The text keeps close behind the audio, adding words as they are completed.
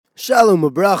Shalom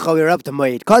u'bracha, we're up to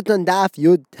Moed Katan Daf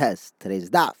Yud Tes.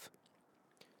 Today's Daf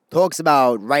talks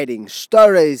about writing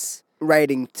shtaris,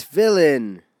 writing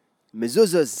tefillin,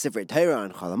 mezuzahs, Sefer Torah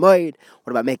on Chol HaMoed.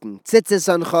 What about making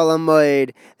tzitzis on Chol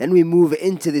HaMoed? Then we move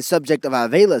into the subject of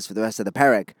Avelos for the rest of the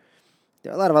parak.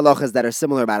 There are a lot of halachas that are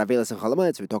similar about Avelos and Chol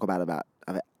HaMoed, so we talk about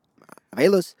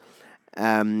Avelos.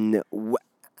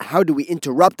 How do we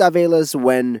interrupt Avelos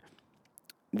when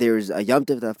there's a Yom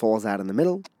Tov that falls out in the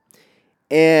middle?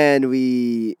 And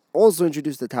we also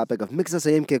introduced the topic of Mixas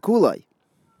Hayim Kekulai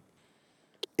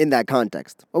in that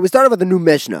context. Well, we started with a new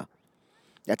Mishnah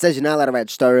that says you're not allowed to write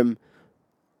shtarim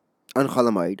on Chol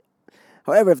HaMoed.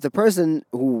 However, if the person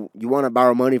who you want to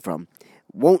borrow money from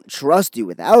won't trust you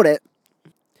without it,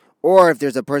 or if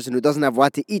there's a person who doesn't have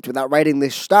what to eat without writing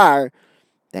this shtar,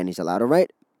 then he's allowed to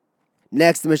write.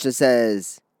 Next, the Mishnah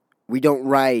says we don't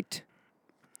write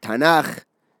Tanakh,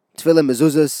 Tefillin,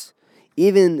 Mezuzahs,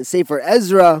 even Sefer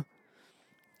Ezra,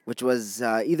 which was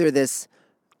either this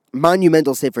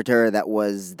monumental Sefer Torah that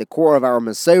was the core of our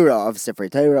Masorah of Sefer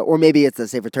Torah, or maybe it's the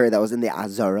Sefer Torah that was in the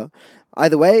Azara.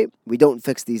 Either way, we don't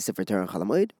fix these Sefer Torah and Chol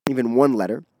HaMoed, even one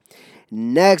letter.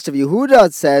 Next, of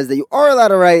Yehuda says that you are allowed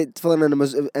to write Tefillin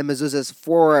and Mezuzahs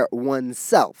for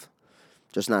oneself,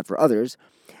 just not for others.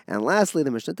 And lastly,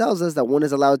 the Mishnah tells us that one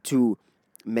is allowed to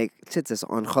make tzitzis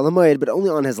on Chol HaMoed, but only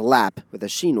on his lap with a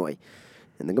shinoi.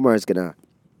 And the Gemara is going to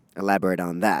elaborate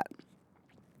on that.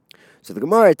 So the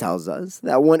Gemara tells us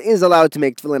that one is allowed to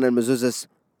make tefillin and mezuzahs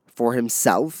for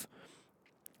himself.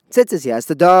 Tzitzis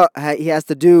he has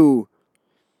to do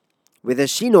with a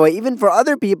shinoi, even for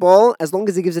other people, as long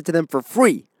as he gives it to them for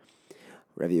free.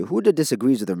 Rav Yehuda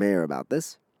disagrees with the mayor about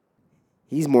this.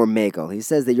 He's more mekel. He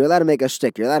says that you're allowed to make a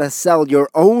shtick. You're allowed to sell your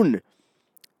own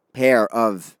pair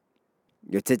of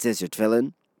your tzitzis, your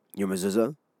tefillin, your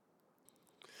mezuzah.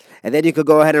 And then you could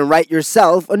go ahead and write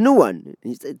yourself a new one.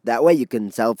 That way you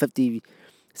can sell 50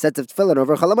 sets of tefillin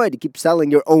over Chol HaMoed. You keep selling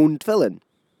your own tefillin.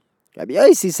 Rabbi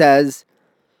Yossi says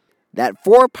that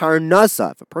for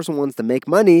parnasa, if a person wants to make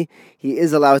money, he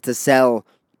is allowed to sell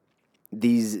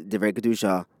these divrei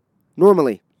kedusha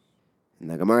normally. And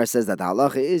the Gemara says that the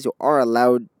halacha is you are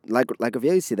allowed, like Rabbi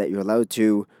Yossi, that you're allowed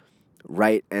to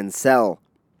write and sell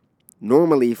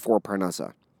normally for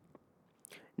parnasa.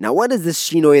 Now, what is this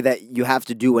shinoi that you have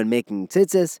to do when making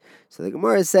tzitzis? So the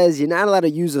Gemara says you're not allowed to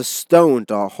use a stone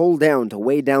to hold down, to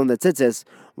weigh down the tzitzis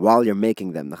while you're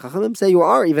making them. The Chachamim say you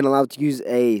are even allowed to use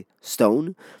a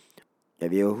stone.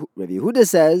 Rabbi Yehuda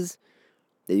says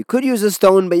that you could use a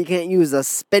stone, but you can't use a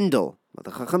spindle. But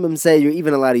the Chachamim say you're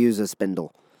even allowed to use a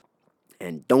spindle.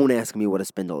 And don't ask me what a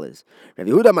spindle is.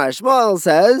 Rabbi Yehuda Mar Shmuel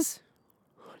says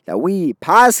that we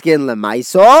paskin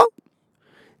lemaiso,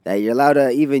 that you're allowed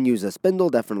to even use a spindle,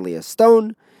 definitely a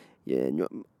stone. And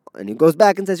he goes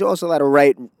back and says you're also allowed to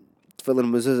write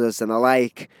tefillin, mezuzahs, and the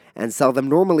like, and sell them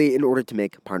normally in order to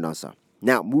make parnasa.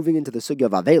 Now, moving into the sugya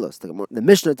of Avelos, the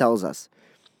Mishnah tells us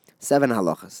 7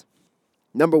 halachas.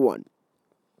 Number 1,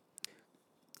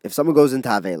 if someone goes into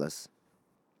Avelos,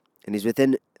 and he's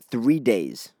within 3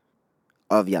 days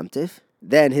of Yom Tif,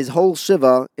 then his whole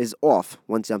shiva is off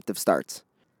once Yom Tif starts.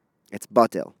 It's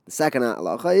batil. The second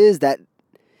halacha is that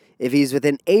if he's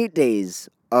within 8 days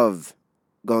of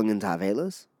going into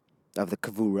Avelos, of the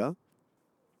Kavura,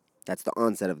 that's the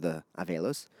onset of the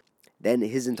Avelos, then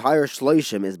his entire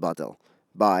shloshim is batil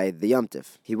by the Yom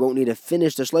Tif. He won't need to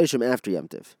finish the shloshim after Yom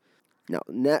Tif.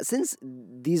 Now, since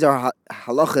these are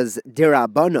halachas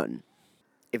dirabanan,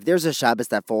 if there's a Shabbos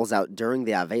that falls out during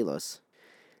the Avelos,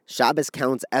 Shabbos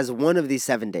counts as one of these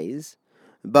 7 days,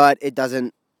 but it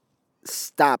doesn't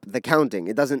stop the counting.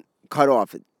 It doesn't cut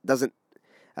off. It doesn't.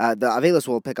 The Avelos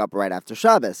will pick up right after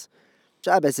Shabbos.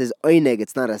 Shabbos is oineg,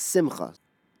 it's not a simcha.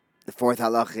 The fourth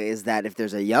halacha is that if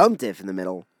there's a Yom Tif in the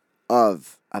middle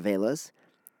of Avelos,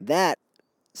 that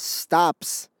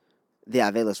stops the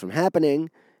Avelos from happening,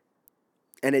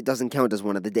 and it doesn't count as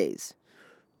one of the days.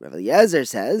 Rav Eliezer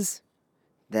says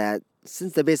that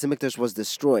since the Beis HaMikdash was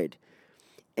destroyed,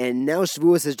 and now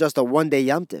Shavuos is just a one-day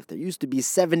Yom Tif, there used to be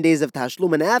 7 days of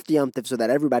Tashlum and after Yom Tif so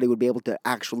that everybody would be able to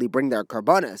actually bring their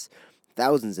karbanas,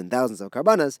 thousands and thousands of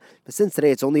karbanas, but since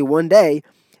today it's only 1 day,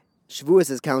 Shavuos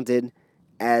is counted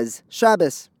as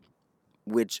Shabbos,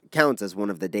 which counts as one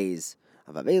of the days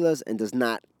of Avelos and does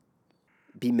not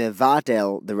be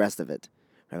mevatel the rest of it.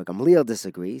 Rabbi Gamliel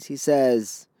disagrees. He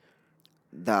says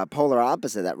the polar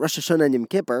opposite, that Rosh Hashanah and Yom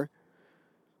Kippur,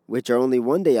 which are only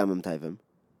 1 day Yom Tovim,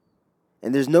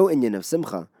 and there's no inyan of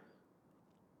Simcha,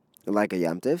 like a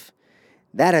Yom Tif,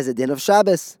 that has a din of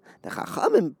Shabbos. The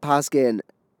Chachamim paskin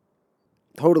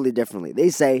totally differently. They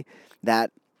say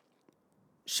that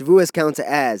Shavuos counts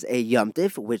as a Yom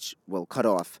Tif, which will cut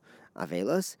off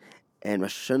Avelos, and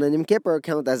Rosh Hashanah and Yom Kippur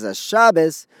count as a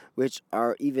Shabbos, which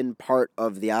are even part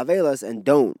of the Avelos and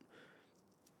don't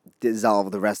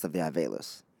dissolve the rest of the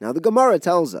Avelos. Now the Gemara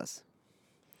tells us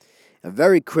a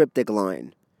very cryptic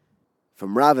line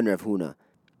from Rav and Rav Huna.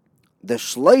 The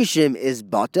Shloshim is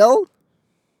batel.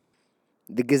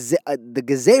 The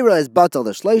Gezerah is batel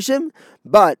the Shloshim,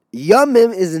 but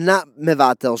Yomim is not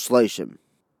mevatel Shloshim.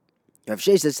 Rav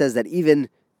Sheshes says that even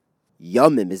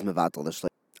Yomim is mevatel the Shloshim.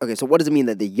 Okay, so what does it mean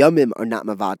that the Yomim are not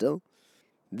mevatel?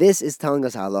 This is telling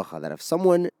us halacha that if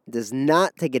someone does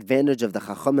not take advantage of the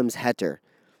Chachamim's heter,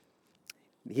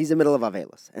 he's in the middle of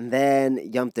Avelos, and then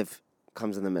Yom Tif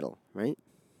comes in the middle, right?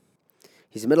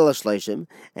 He's in the middle of Shloshim,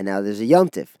 and now there's a Yom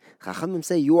Tif. Chachamim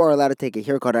say you are allowed to take a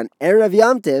haircut on Erev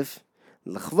Yom Tif,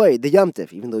 l'chvoi, the Yom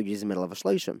Tif, even though he's in the middle of a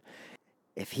Shloshim.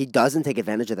 If he doesn't take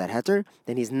advantage of that heter,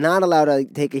 then he's not allowed to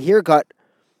take a haircut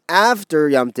after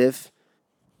Yom Tif,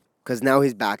 because now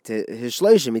he's back to his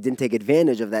Shloshim. He didn't take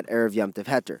advantage of that Erev Yom Tif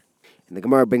heter. And the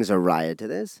Gemara brings a raya to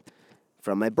this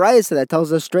from my Brayso that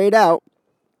tells us straight out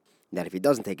that if he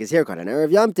doesn't take his haircut on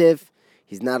Erev Yom Tif,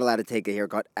 he's not allowed to take a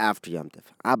haircut after Yom Tif.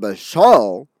 Abba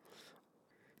Shaul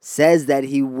says that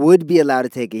he would be allowed to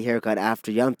take a haircut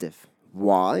after Yom Tif.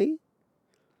 Why?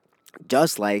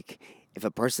 Just like if a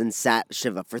person sat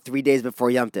Shiva for 3 days before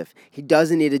Yom Tif, he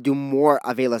doesn't need to do more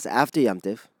Avelos after Yom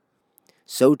Tif.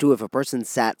 So too, if a person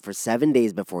sat for 7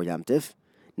 days before Yom Tif,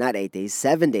 not 8 days,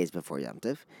 7 days before Yom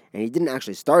Tif, and he didn't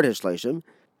actually start his Shloshim,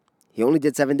 he only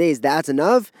did 7 days, that's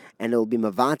enough, and it will be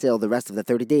Mavatel the rest of the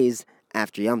 30 days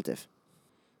after Yom Tif.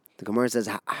 The Gemara says,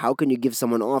 how can you give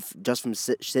someone off just from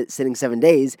sitting 7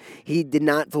 days? He did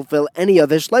not fulfill any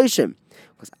of his Shloshim.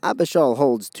 Because Abba Shaul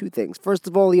holds two things. First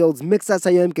of all, he holds Miksas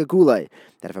Hayom Kekulai,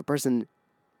 that if a person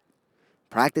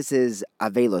practices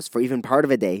Avelos for even part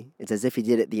of a day, it's as if he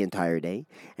did it the entire day.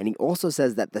 And he also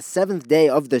says that the 7th day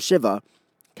of the Shiva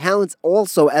counts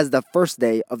also as the first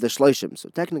day of the Shloshim. So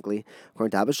technically,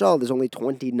 according to Abba Shaul, there's only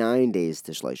 29 days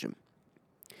to Shloshim.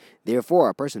 Therefore,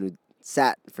 a person who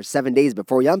sat for 7 days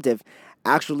before Yom Tif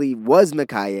actually was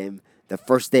Mekayim the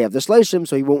first day of the Shloshim,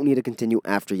 so he won't need to continue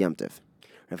after Yom Tif.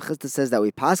 Rav Chisda says that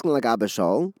we paskin like Abba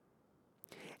Shaul,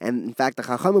 and in fact the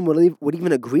Chachamim would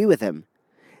even agree with him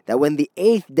that when the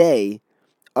 8th day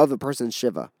of a person's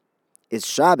Shiva is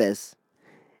Shabbos,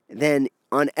 then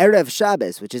on Erev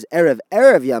Shabbos, which is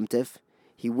Erev Yom Tif,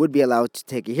 he would be allowed to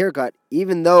take a haircut,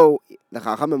 even though the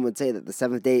Chachamim would say that the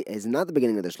 7th day is not the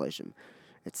beginning of the Shloshim.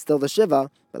 It's still the Shiva,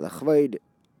 but the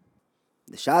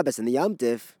Shabbos and the Yom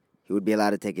Tif, he would be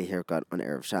allowed to take a haircut on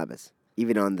Erev Shabbos,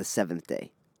 even on the 7th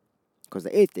day. Because the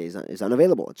 8th day is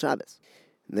unavailable, it's Shabbos.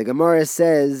 The Gemara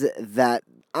says that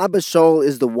Abba Shaul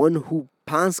is the one who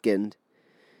paskined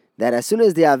that as soon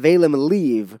as the Avelim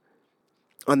leave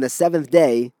on the 7th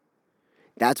day,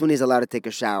 that's when he's allowed to take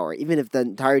a shower, even if the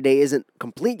entire day isn't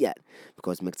complete yet.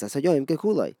 Because Miksas Hayoim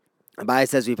Kekulai. Abai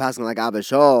says we paskin like Abba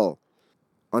Shaul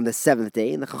on the 7th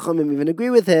day, and the Chachamim even agree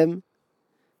with him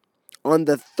on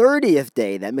the 30th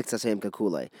day, that Miksas Hayoim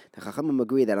Kekulai. The Chachamim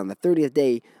agree that on the 30th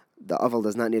day, the Aval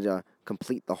does not need to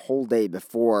complete the whole day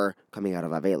before coming out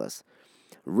of Avelos.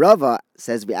 Rava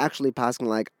says we actually paskin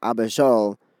like Abba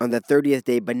Shaul on the 30th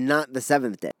day, but not the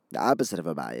 7th day, the opposite of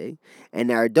Abaye.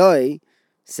 And Nardoi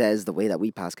says the way that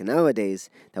we paskin nowadays,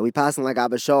 that we paskin like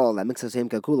Abba Shaul, that Miksas Hayoim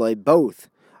Kekulai, both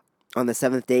on the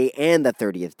 7th day and the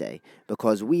 30th day,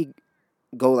 because we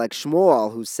go like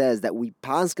Shmuel, who says that we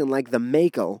paskin like the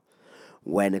Mekel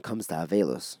when it comes to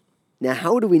Avelos. Now,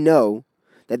 how do we know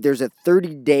that there's a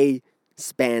 30-day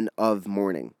span of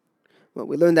mourning? Well,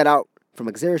 we learned that out from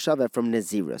Gzera Shava from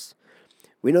Nazirus.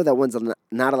 We know that one's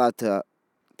not allowed to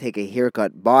take a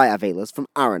haircut by Avelos from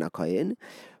Aaron HaKohen,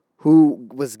 who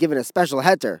was given a special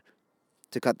heter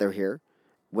to cut their hair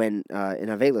when in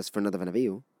Avelos for Nadav and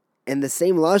Avihu. And the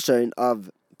same lashon of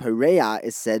Pereya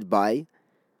is said by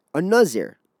a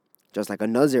Nazir. Just like a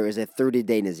Nazir is a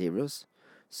 30-day Nazirus,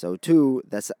 so too,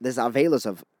 this Avelos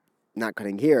of not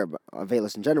cutting hair, but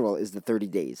Avelos in general, is the 30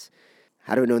 days.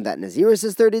 How do we know that Nazirus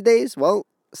is 30 days? Well,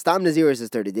 Stam Nazirus is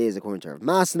 30 days according to Rav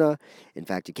Masna. In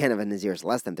fact, you can't have a Nazirus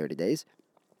less than 30 days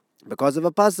because of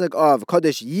a pasuk of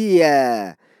Kodesh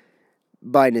Yeh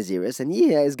by Nazirus, and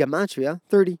Yeh is Gematria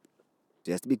 30. So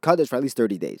he has to be Kodesh for at least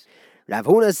 30 days. Rav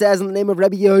Huna says in the name of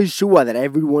Rabbi Yehoshua that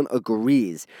everyone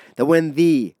agrees that when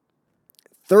the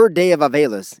 3rd day of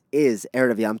Avelos is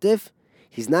Erev Yom Tif,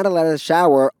 he's not allowed to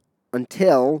shower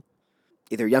until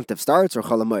either Yom Tif starts or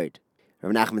Chol HaMoed.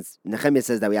 Rav Nechemia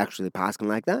says that we actually paskin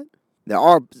like that. There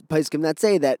are poskim that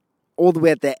say that all the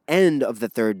way at the end of the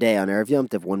 3rd day on Erev Yom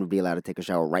Tif, one would be allowed to take a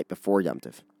shower right before Yom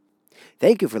Tif.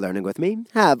 Thank you for learning with me.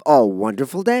 Have a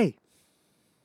wonderful day.